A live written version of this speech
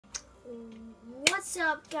What's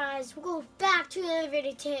up, guys? We'll go back to another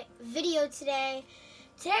video today.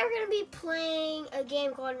 Today we're going to be playing a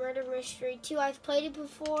game called Murder Mystery 2. I've played it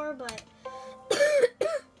before, but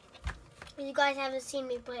you guys haven't seen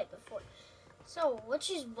me play it before. So,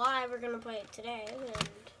 which is why we're going to play it today. And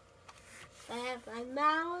I have my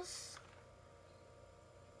mouse.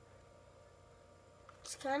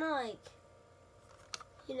 It's kind of like,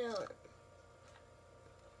 you know,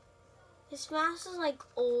 this mouse is like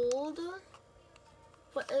old,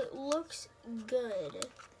 but it looks good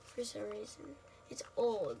for some reason. It's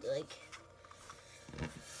old, like,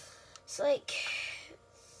 it's like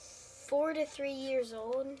 4 to 3 years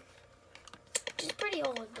old, which is pretty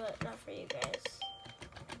old, but not for you guys.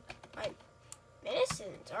 I'm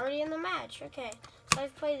innocent, already in the match. Okay, so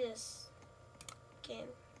I've played this game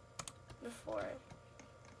before.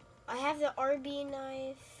 I have the RB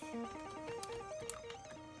knife.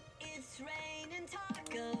 It's raining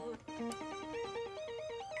tacos.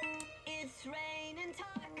 It's raining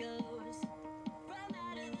tacos. From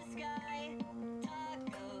out of the sky.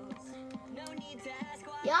 Tacos. No need to ask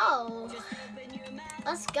why. Yo, Just open your mouth.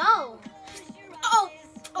 let's go. Close your Oh,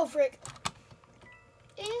 eyes. oh frick.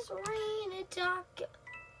 It's raining taco.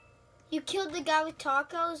 You killed the guy with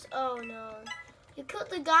tacos? Oh no. You killed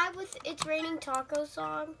the guy with It's Raining Taco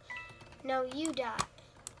song? No, you die.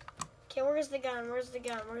 Okay, where's the gun? Where's the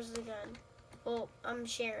gun? Where's the gun? Well, I'm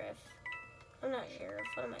sheriff. I'm not sheriff.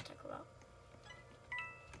 What am I talking about?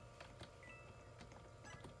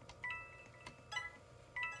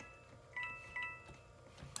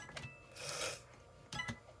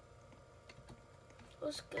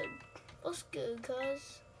 What's good? What's good,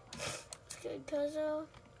 cuz? What's good, cuzzo?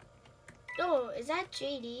 Oh, is that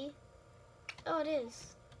JD? Oh, it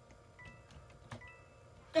is.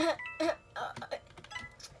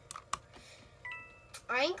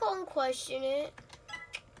 I ain't gonna question it.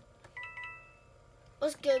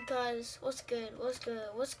 What's good, cuz? What's good? What's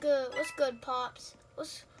good? What's good? What's good, Pops?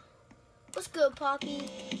 What's good, Poppy?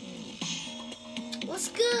 What's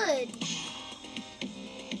good?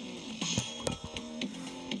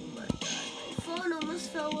 Oh my god, my phone almost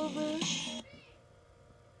fell over.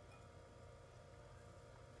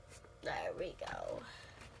 There we go.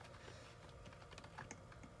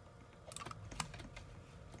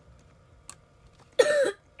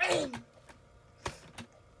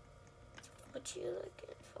 What you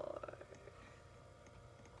looking for?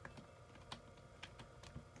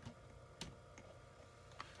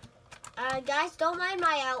 Guys, don't mind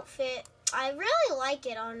my outfit. I really like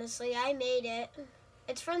it, honestly. I made it.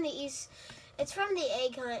 It's from the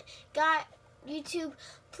Egg Hunt. Got YouTube.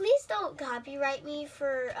 Please don't copyright me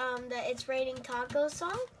for the It's Raining Taco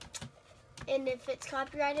song. And if it's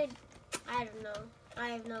copyrighted, I don't know. I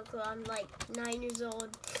have no clue. I'm like 9 years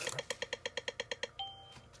old.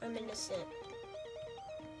 I'm innocent.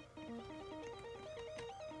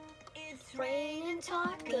 It's Raining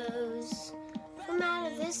tacos from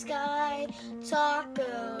out of the sky.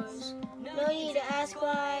 Tacos. No need to ask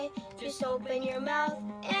why. Just open your mouth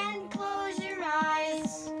and close your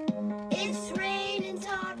eyes. It's raining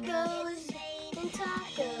tacos and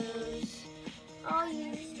tacos. All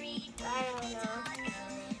you I don't know.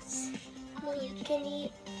 Well, you can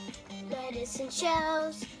eat lettuce and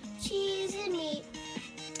shells, cheese and meat.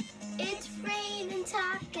 It's raining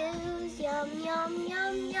tacos, yum, yum,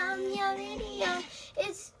 yum, yum, yum, yum.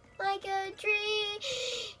 It's like a dream,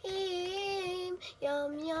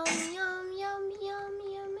 yum, yum, yum, yum, yum, yum,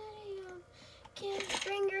 yum. Can't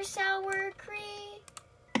bring your sour cream.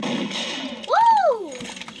 Woo!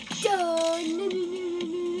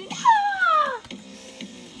 Dun, ah!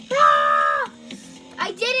 Ah!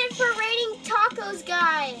 I did it for Raining Tacos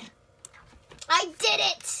guy. I did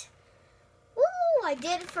it. Woo! I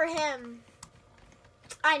did it for him.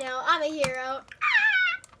 I know, I'm a hero.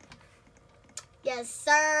 Ah! Yes,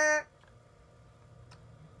 sir.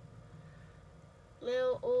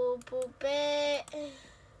 Little old poopet.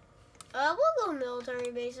 We'll go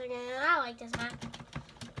military base again. I like this map.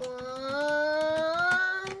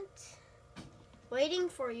 What? Waiting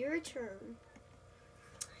for your turn.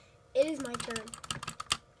 It is my turn.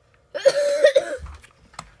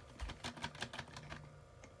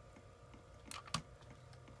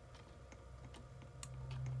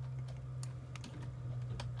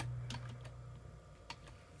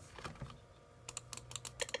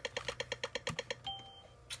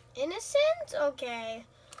 Innocent? Okay.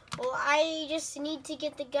 Well, I just need to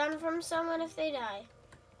get the gun from someone if they die.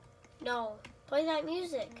 No. Play that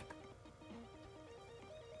music.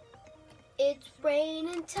 It's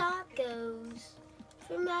raining tacos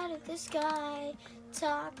from out of the sky.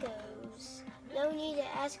 Tacos. No need to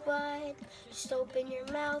ask why. Just open your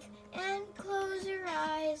mouth and close your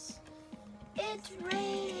eyes. It's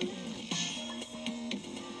raining.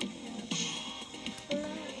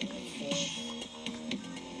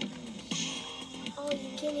 All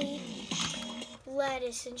you can eat.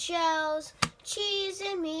 Lettuce and shells, cheese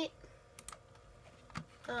and meat.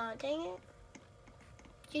 Aw, dang it.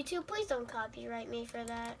 YouTube, please don't copyright me for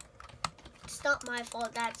that. It's not my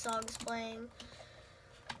fault that song's playing.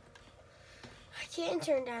 I can't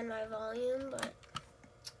turn down my volume, but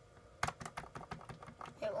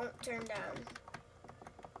it won't turn down.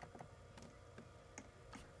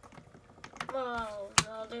 Oh,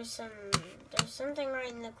 no, there's something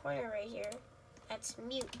right in the corner right here. That's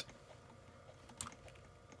mute.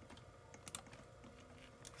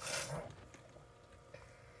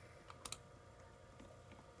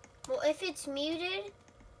 Well, if it's muted,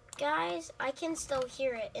 guys, I can still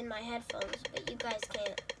hear it in my headphones, but you guys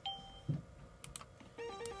can't.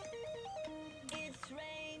 It's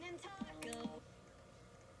raining tacos.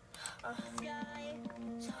 Uh, Sky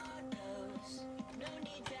tacos. No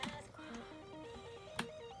need to ask why.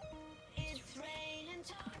 It's raining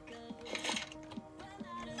tacos. From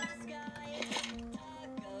out of the sky.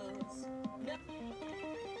 Tacos. No.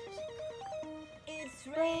 It's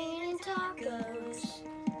Raining tacos.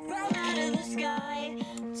 from out of the sky.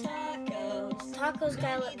 Tacos. Tacos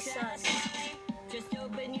guy looks sus. Just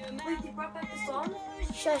open your mouth. Wait, you brought back the song?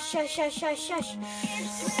 Shush, shush, shush, shush, shush.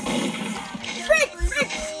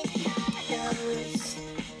 Tacos.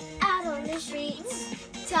 Out on the streets.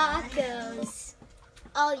 Tacos.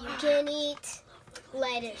 All you can eat.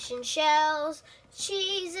 Lettuce and shells.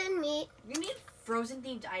 Cheese and meat. You need Frozen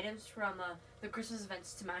themed items from the Christmas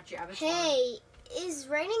events to match your avatar. Hey, is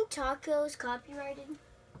Raining Tacos copyrighted?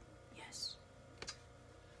 Yes.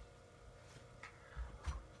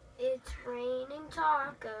 It's raining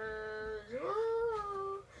tacos.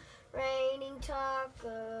 Ooh, raining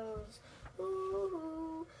tacos.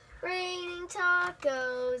 Ooh, raining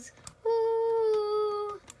tacos.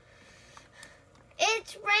 Ooh.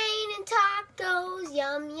 It's raining tacos.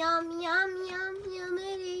 Yum, yum, yum, yum,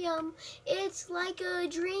 yummity, yum. It's like a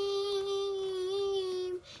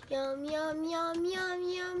dream. Yum, yum, yum, yum,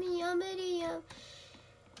 yum, yummity, yum.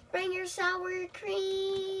 Bring your sour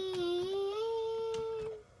cream.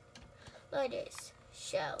 Lettuce,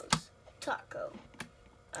 shells, taco.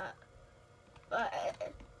 Tacos.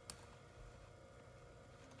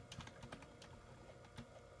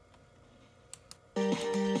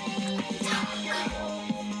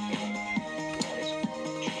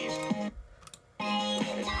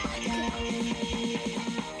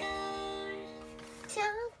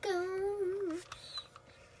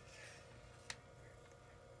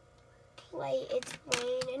 Play it's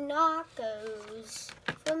raining nachos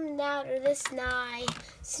from out of the sky.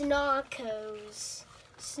 Snarkos.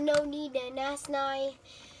 Snow need an ass night.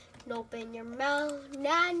 Open your mouth,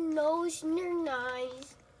 not nose, your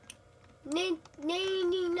eyes. Na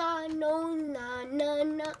na no na na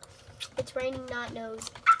na. It's raining, not nose.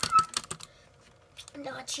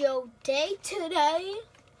 Not your day today.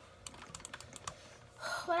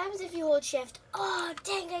 What happens if you hold shift? Oh,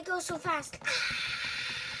 dang, I go so fast.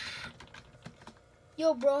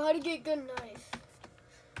 Yo, bro, how to get a good knife?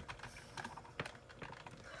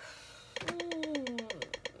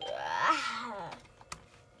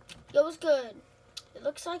 Yo, what's good? It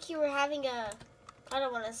looks like you were having a, I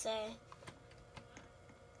don't want to say.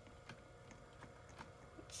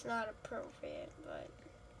 It's not appropriate, but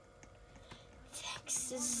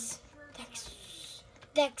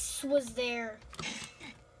Dex was there.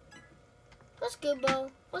 What's good,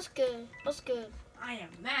 Bo? What's good? What's good? I am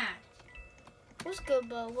mad. What's good,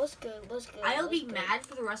 Bo? What's good? What's good? I'll What's be good? mad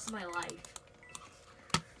for the rest of my life.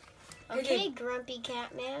 Okay, grumpy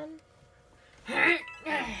cat man.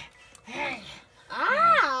 Hey.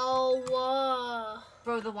 Ow!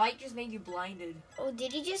 Bro, the light just made you blinded. Oh,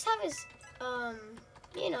 did he just have his,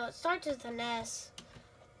 you know, it starts with an S.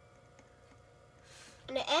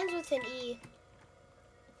 And it ends with an E.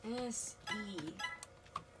 S-E.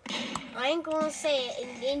 I ain't gonna say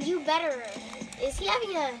it, and you better. Is he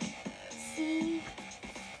having a C?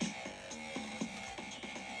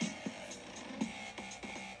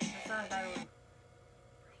 That's not a bad one.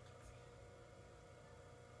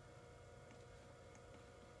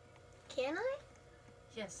 Can I?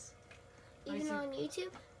 Yes. Even see. on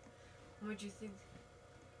YouTube? What would you think?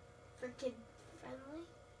 For kid friendly?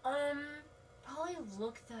 Probably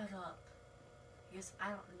look that up. Because I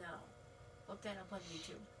don't know. Look that up on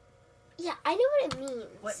YouTube. Yeah, I know what it means.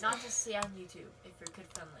 What not to say on YouTube if you're kid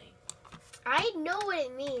friendly. I know what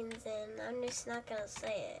it means, and I'm just not gonna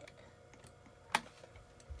say it.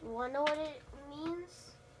 You wanna know what it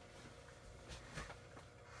means?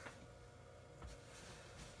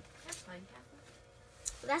 That's fine,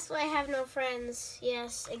 Catherine. That's why I have no friends.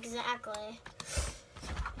 Yes, exactly.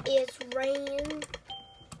 It's rain.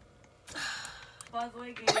 By the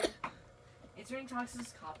way, Gabe, it's raining talks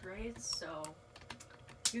is copyrighted, so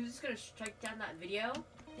you're just gonna strike down that video,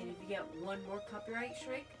 and if you get one more copyright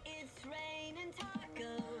strike, It's raining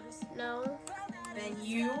tacos. No. then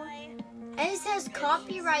you, And it says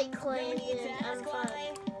copyright claim and I'm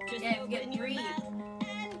fine. Just yeah, if you get open your 3, mouth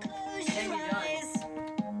and close then your you're done. eyes.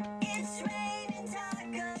 It's raining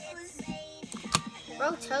tacos. Bro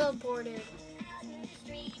teleported.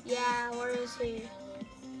 Yeah, where is he?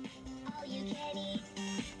 All you can eat.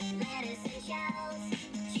 Lettuce and shells.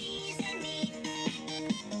 Cheese and meat.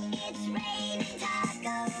 It's raining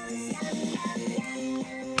tacos. Yum, yum, yum,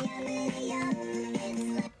 yum, yum,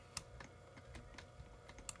 yum.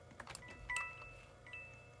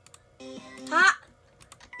 Ha!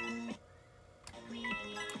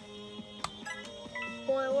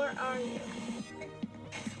 Boy, where are you?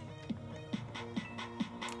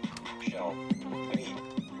 Shell, meat,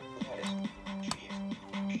 lettuce, cheese,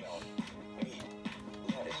 shell, meat,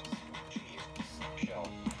 lettuce, cheese, shell,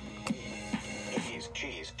 meat,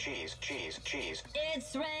 cheese, cheese, cheese, cheese.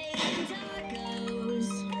 It's raining tacos.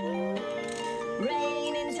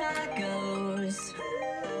 Raining tacos.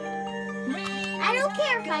 I don't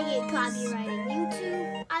care if I get copyrighted.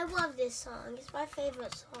 YouTube, I love this song. It's my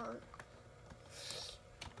favorite song.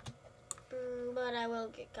 But I will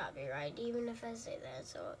get copyrighted even if I say that,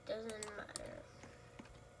 so it doesn't matter.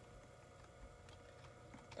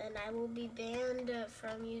 Then I will be banned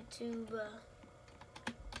from YouTube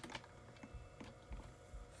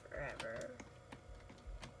forever.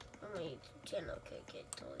 My YouTube channel could get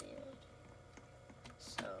deleted.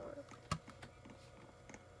 So.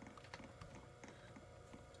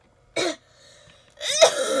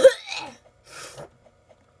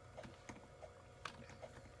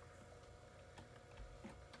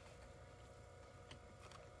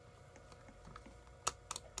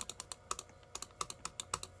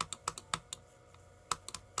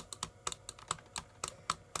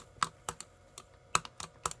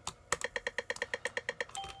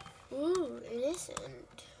 Ooh, innocent.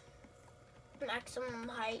 Maximum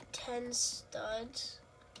height 10 studs.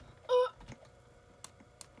 Oh.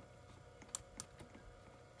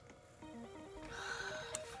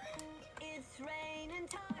 It's raining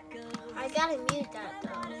tacos. I gotta mute that though.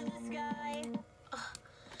 Out of the sky.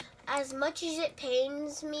 As much as it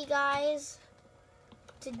pains me, guys,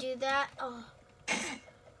 to do that,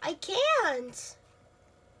 I can't.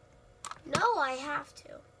 No, I have to.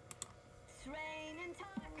 It's raining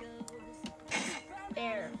tacos.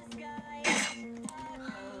 There. Sky.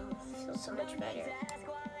 Feels so much better. Ask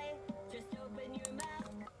why. Just open your mouth.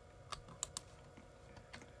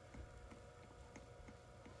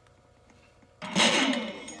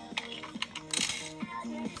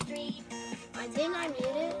 Didn't I mute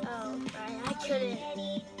it? Oh, right. I couldn't.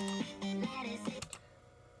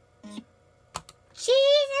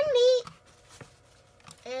 Cheese and meat.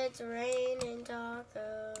 It's raining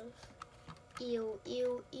tacos. Ew,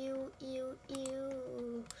 ew, ew, ew,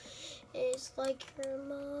 ew. It's like your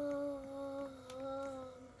mom.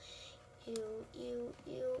 Ew, ew,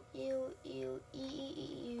 ew, ew, ew,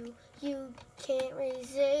 ew. You can't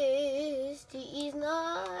resist these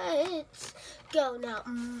nuts. Go now.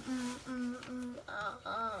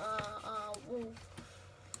 Woo.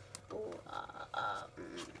 Ooh,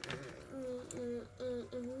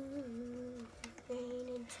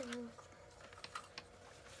 Raining tacos.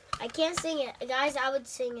 I can't sing it. Guys, I would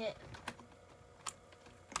sing it.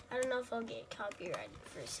 I don't know if I'll get copyrighted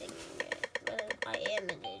for singing it, but I am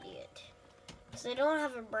an idiot. Because I don't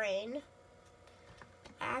have a brain.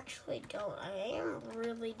 I actually don't. I am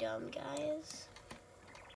really dumb, guys.